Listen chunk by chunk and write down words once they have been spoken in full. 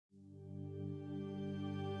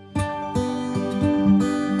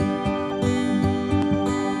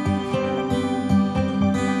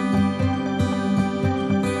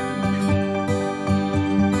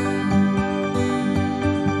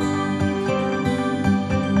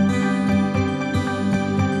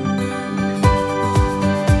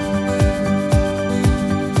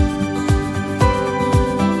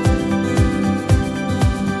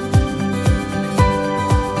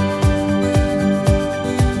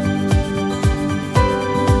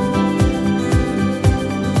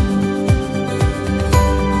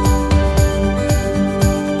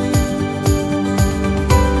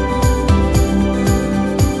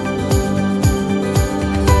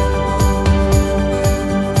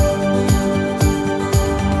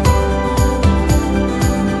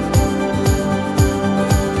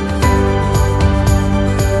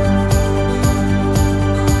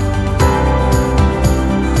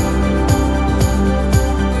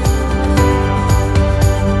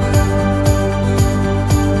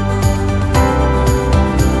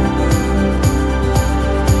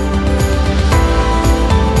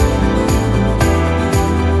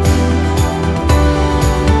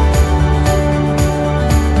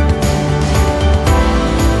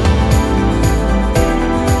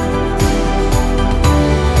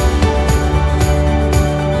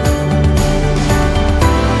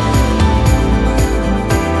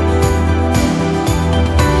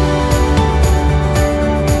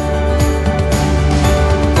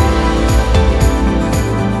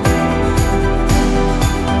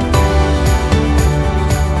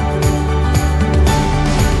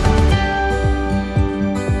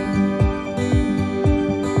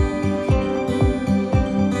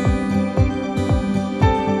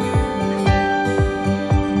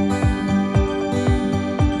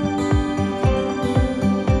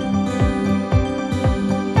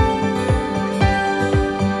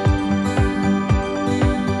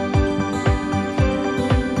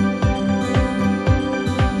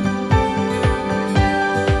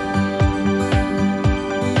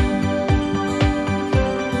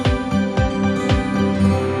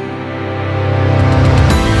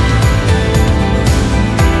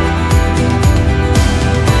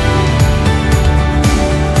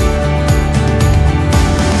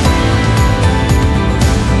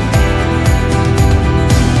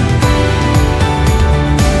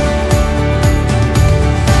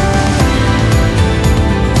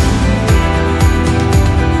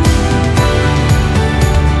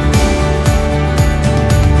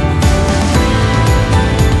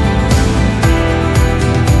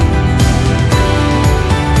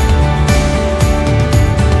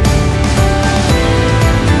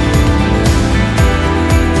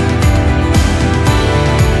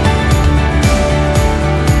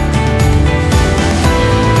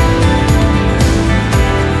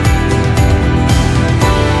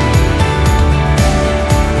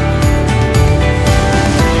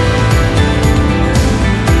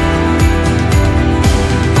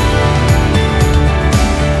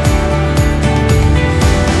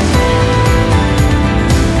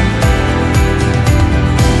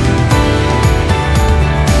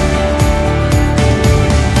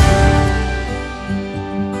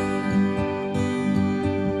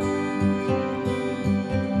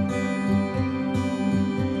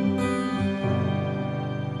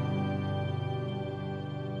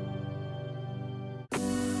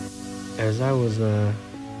as I was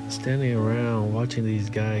standing around watching these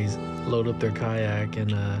guys load up their kayak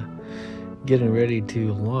and getting ready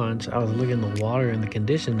to launch, I was looking at the water and the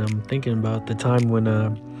condition. I'm thinking about the time when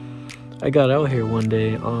I got out here one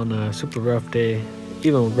day on a super rough day,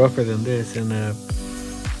 even rougher than this, and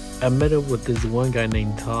I met up with this one guy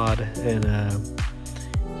named Todd, and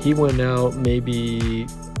he went out maybe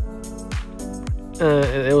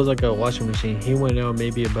it was like a washing machine. He went out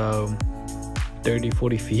maybe about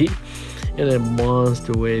 30-40 feet, and a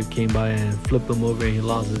monster wave came by and flipped him over, and he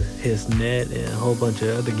lost his net and a whole bunch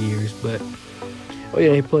of other gears. But oh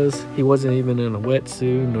yeah, plus he wasn't even in a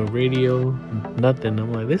wetsuit, no radio, nothing.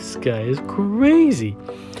 I'm like, this guy is crazy.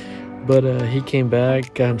 But he came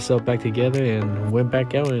back, got himself back together, and went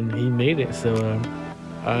back out, and he made it. So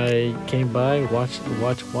I came by, watched,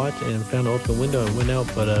 and found an open window and went out.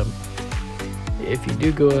 But if you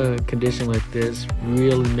do go in a condition like this,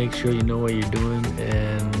 really make sure you know what you're doing,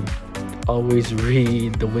 and always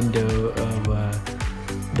read the window of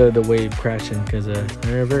the wave crashing, because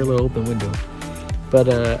they're a very little open window. But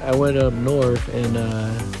I went up north and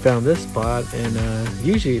found this spot, and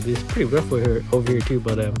usually it's pretty rough over here too,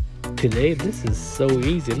 but today this is so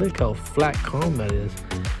easy. Look how flat calm that is.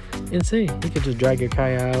 Insane. You could just drag your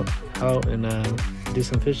kayak out and do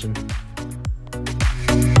some fishing.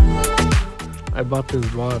 I bought this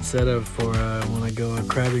rod setup for when I go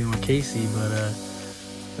crabbing with Casey, but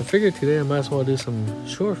I figured today I might as well do some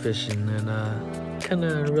shore fishing and kind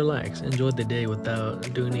of relax, enjoy the day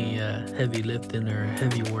without doing any heavy lifting or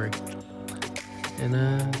heavy work, and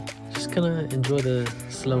just kind of enjoy the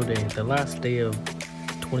slow day, the last day of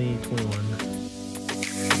 2021.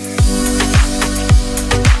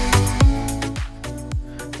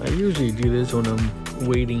 I usually do this when I'm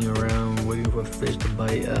waiting around, waiting for fish to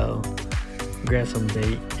bite. I'll grab some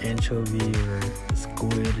bait, anchovy or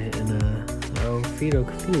squid, and I'll feed a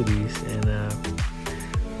few of these. And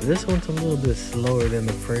this one's a little bit slower than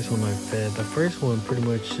the first one I fed. The first one pretty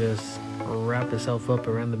much just wrapped itself up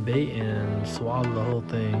around the bait and swallowed the whole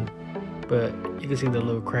thing. But you can see the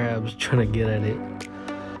little crabs trying to get at it.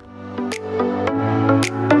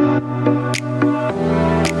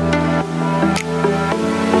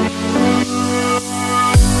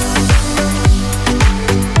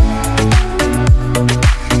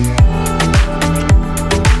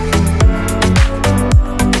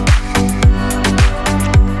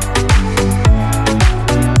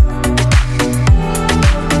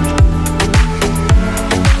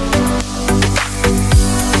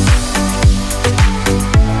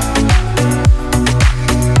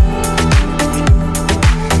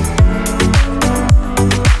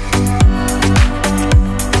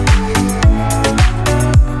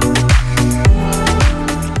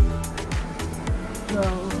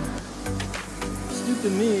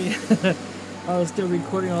 I was still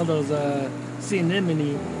recording all those sea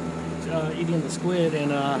anemone eating the squid,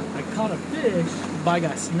 and I caught a fish, but I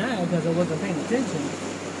got snagged because I wasn't paying attention.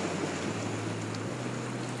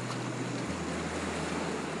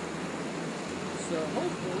 So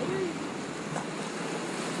hopefully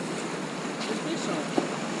there's fish on.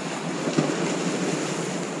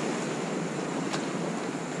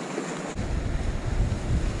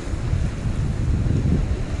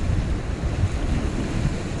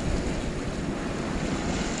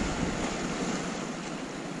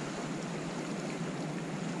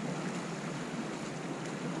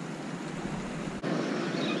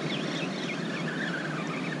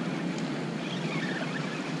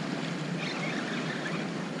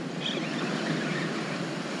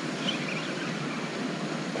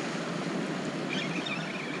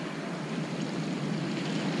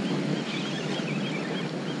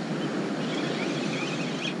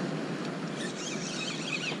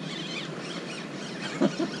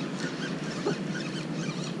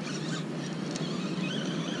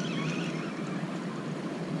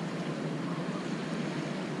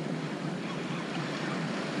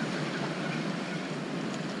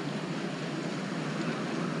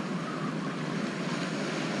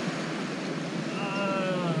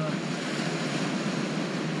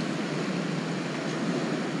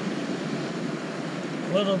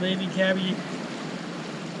 Little baby cabbie.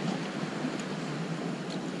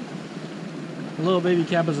 Little baby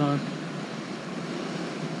cabezon.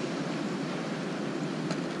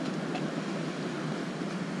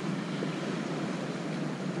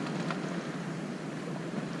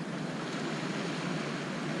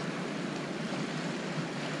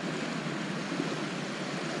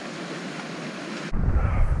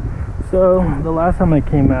 So the last time I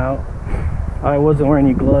came out, I wasn't wearing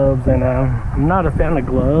any gloves, and I'm not a fan of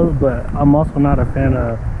gloves, but I'm also not a fan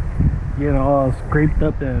of getting all scraped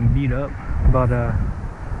up and beat up. But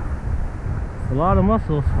A lot of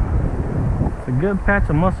mussels. It's a good patch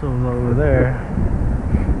of mussels over there.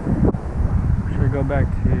 Should I go back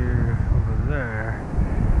to over there?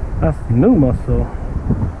 That's new mussel.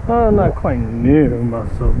 Oh, not quite new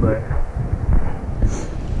mussel, but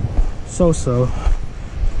so-so.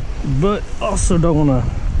 But also don't want to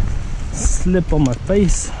slip on my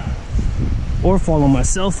face or fall on my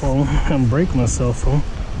cell phone and break my cell phone.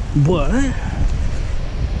 But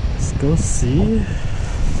let's go see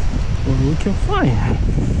what we can find.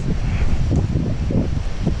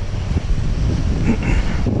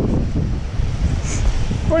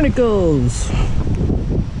 Barnacles.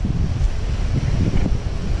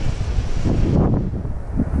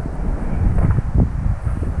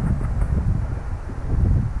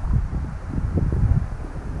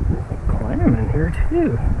 Clam in here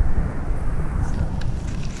too.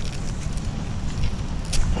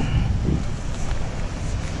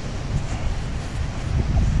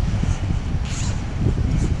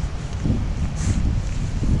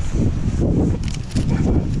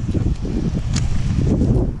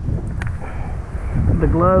 The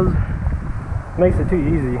gloves makes it too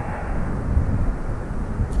easy.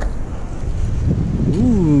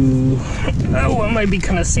 Ooh, that one might be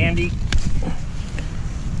kind of sandy.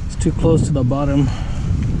 It's too close to the bottom.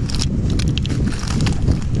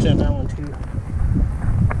 Yeah, that one too.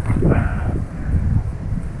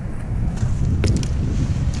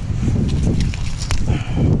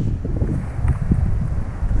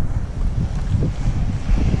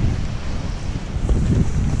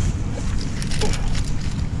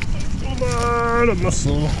 A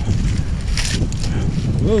mussel.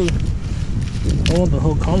 Whoa. I want the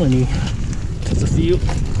whole colony. Just a few.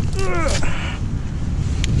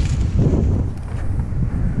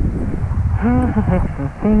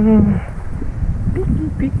 Picky,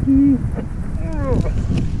 picky.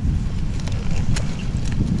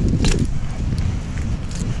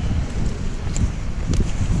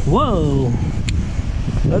 Whoa.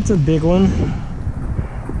 That's a big one.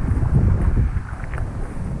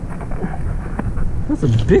 That's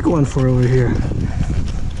a big one for over here.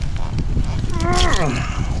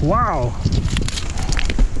 Wow.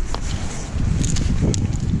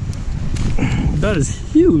 That is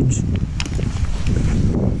huge.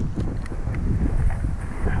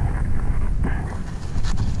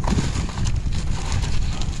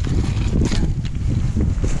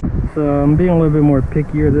 So I'm being a little bit more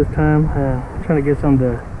pickier this time. Trying to get some of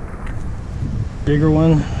the bigger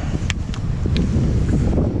one.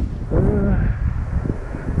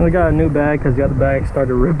 I got a new bag because the other bag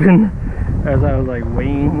started ripping as I was like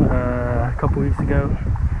weighing a couple weeks ago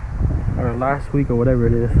or last week or whatever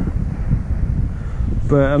it is.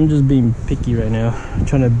 But I'm just being picky right now,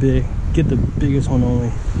 trying to get the biggest one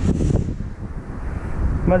only.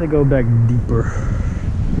 I'm about to go back deeper.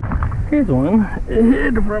 Here's one. It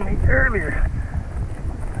hid from me earlier.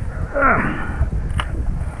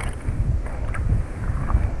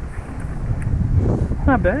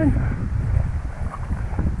 Not bad.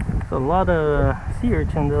 A lot of sea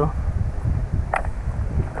urchin though.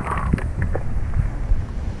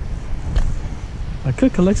 I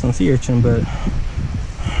could collect some sea urchin, but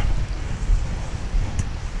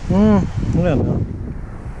I don't know.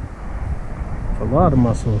 It's a lot of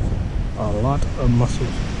mussels. A lot of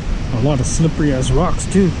mussels. A lot of slippery ass rocks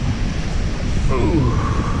too. Ooh.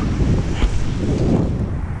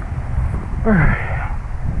 Alright.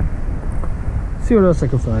 See what else I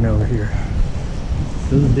can find over here.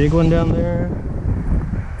 There's a big one down there.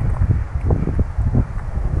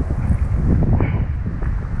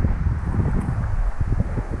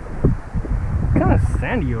 Kind of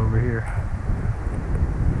sandy over here.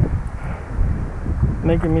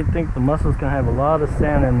 Making me think the mussels can have a lot of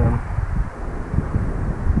sand in them.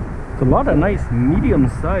 It's a lot of nice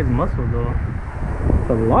medium-sized mussels though. It's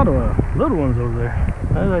a lot of little ones over there.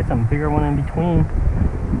 There's like some bigger one in between,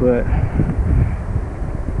 but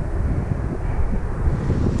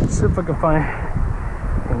let's see if I can find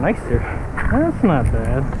a nicer. That's not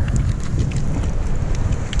bad.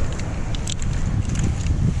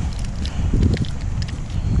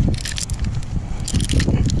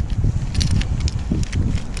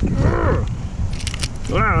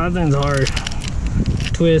 Wow, that thing's hard.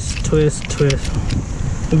 Twist, twist, twist.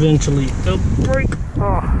 Eventually, it'll break.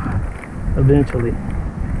 Oh, eventually.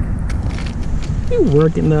 You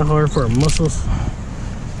working that hard for mussels?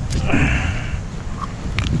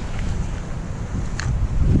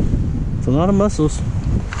 It's a lot of mussels.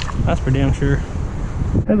 That's for damn sure.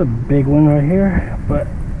 There's a big one right here, but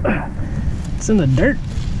it's in the dirt.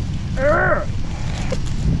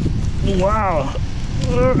 Wow.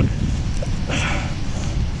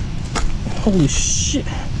 Holy shit.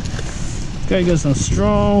 Guy got some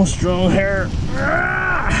strong hair.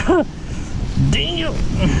 Ah! Damn!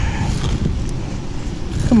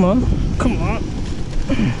 Come on.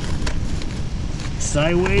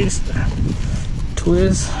 Sideways.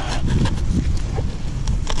 Twist.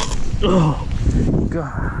 Oh,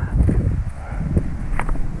 God.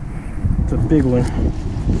 It's a big one.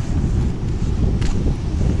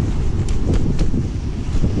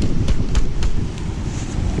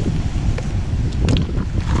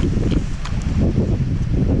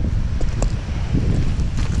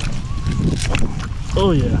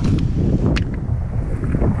 Oh yeah.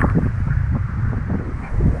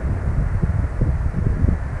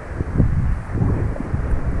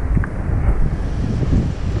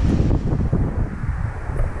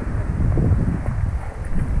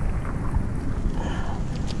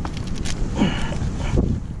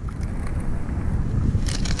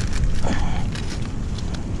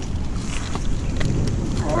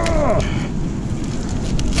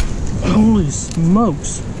 Holy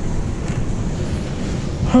smokes.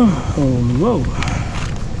 Oh, whoa.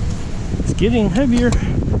 It's getting heavier.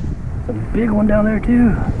 A big one down there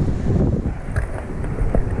too.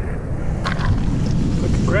 I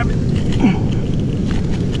can grab it.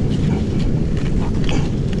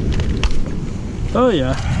 Oh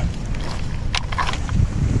yeah.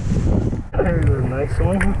 There's a nice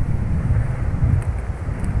one.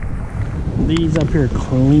 These up here are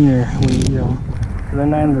cleaner when you eat them. They're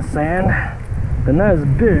not in the sand. They're not as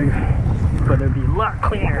big, but they'd be a lot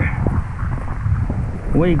cleaner.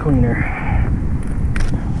 Way cleaner.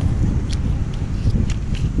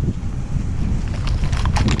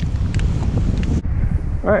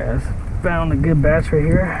 Alright, I found a good batch right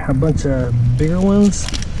here. A bunch of bigger ones.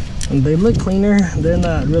 And they look cleaner. They're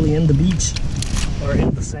not really in the beach or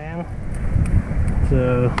in the sand.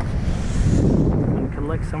 So, I'm going to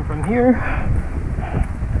collect some from here.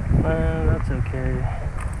 That's okay.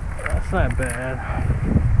 That's not bad.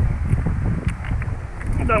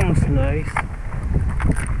 That one's nice.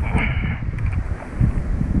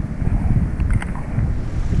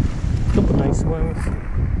 Couple nice ones.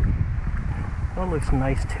 That looks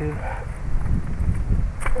nice too.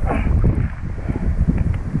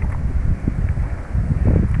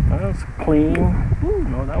 That's clean. Ooh,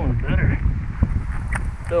 no, that one's better.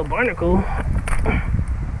 Still barnacle.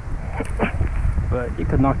 But you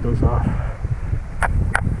could knock those off.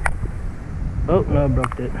 Oh, no, I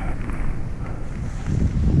broke it.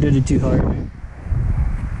 Did it too hard.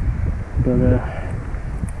 But,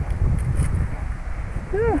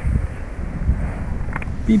 yeah.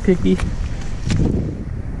 Be picky.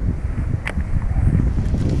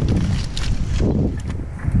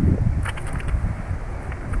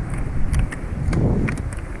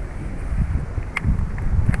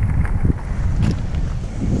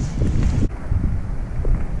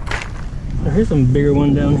 Here's some bigger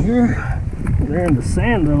one down here. They're in the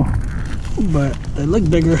sand though, but they look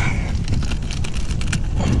bigger.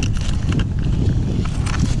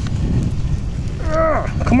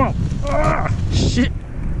 Come on. Shit.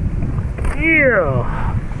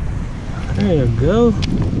 Yeah. There you go.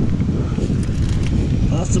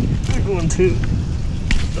 That's a big one too.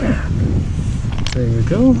 There you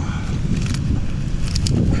go.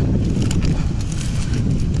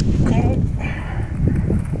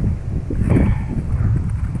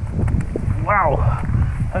 Wow,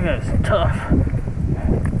 that guy's tough.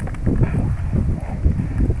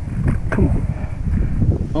 Come on.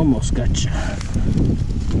 Almost got you.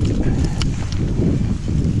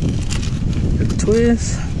 Good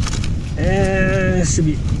twist. And it should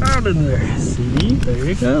be out of there. See? There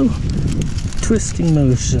you go. Twisting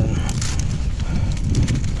motion.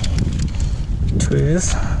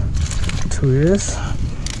 Twist. Twist.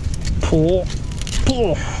 Pull.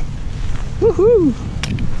 Pull. Woohoo!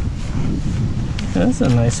 That's a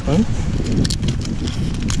nice one.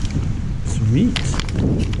 Sweet.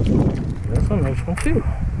 That's a nice one too.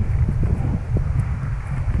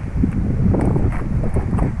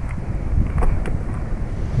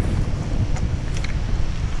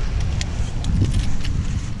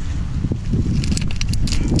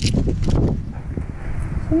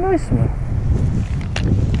 It's a nice one.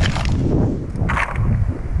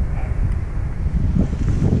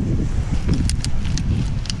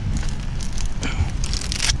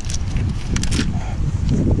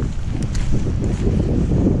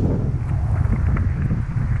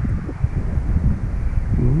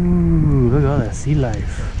 Sea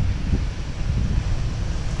life.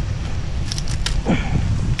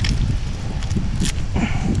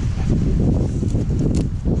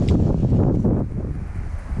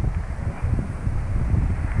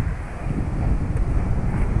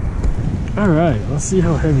 All right, let's Let's see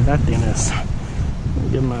how heavy that thing is.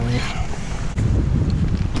 Get my...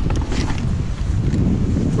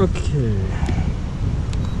 Okay.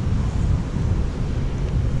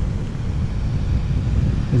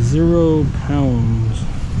 £0.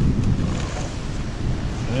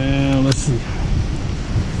 And let's see.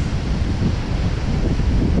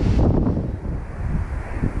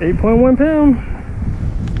 8.1 pound.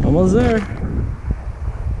 Almost there.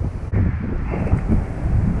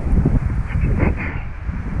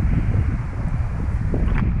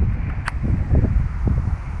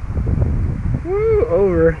 Woo,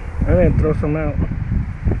 over. I didn't throw some out.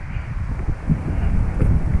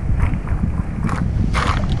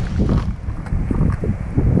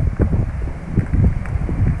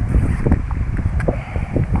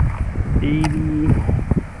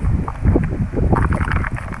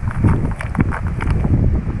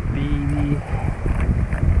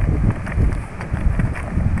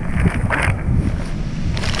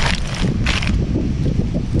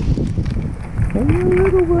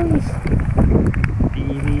 Little ones.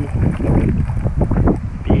 Baby.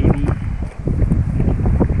 Baby.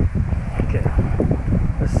 Okay.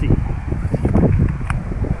 Let's see.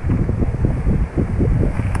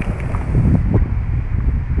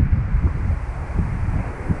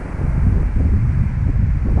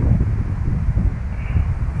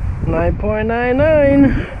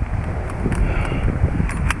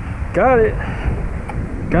 9.99. Got it.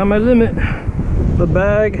 Got my limit. The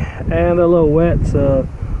bag and a little wet, so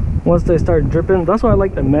once they start dripping, that's why I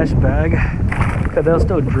like the mesh bag, because they'll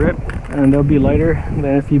still drip and they'll be lighter than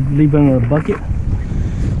if you leave them in a bucket.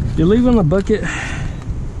 If you leave them in a bucket,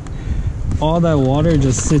 all that water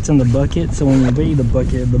just sits in the bucket, so when you weigh the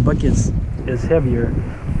bucket is heavier.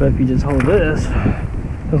 But if you just hold this,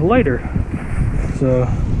 it's lighter, so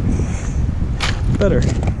better.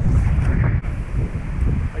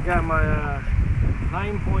 I got my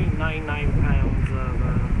 9.99 pounds of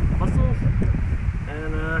mussels,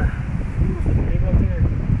 and big up there.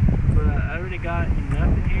 But I already got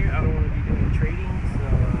enough in here. I don't want to be doing trading, so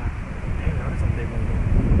dang, that's some big ones.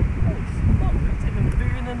 Holy smoke, that's even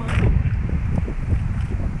bigger than my other one.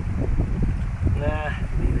 Nah,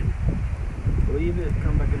 leave it. Leave it.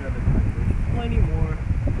 Come back another time. There's plenty more.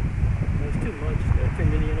 There's too much. There's too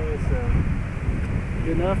many anyway, so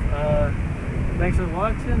good enough. Thanks for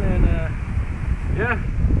watching, and yeah,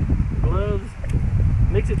 gloves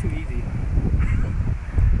makes it too easy.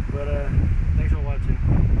 But thanks for watching.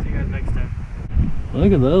 See you guys next time.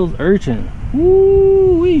 Look at those urchin.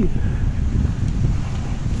 Woo-wee.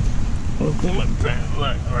 Look at my pants,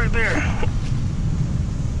 look right there.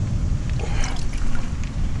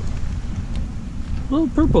 Little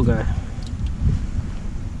purple guy.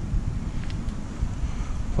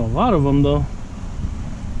 A lot of them though.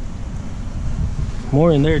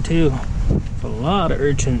 More in there too. A lot of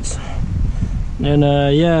urchins. And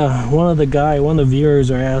yeah, one of the viewers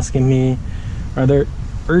are asking me, are there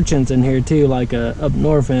urchins in here too, like up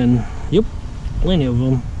north? And yep, plenty of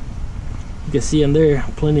them. You can see them there,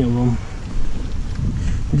 plenty of them.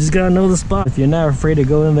 You just gotta know the spot. If you're not afraid to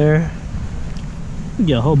go in there, you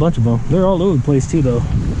get a whole bunch of them. They're all over the place too though.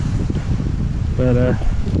 But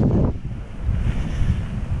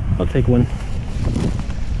I'll take one.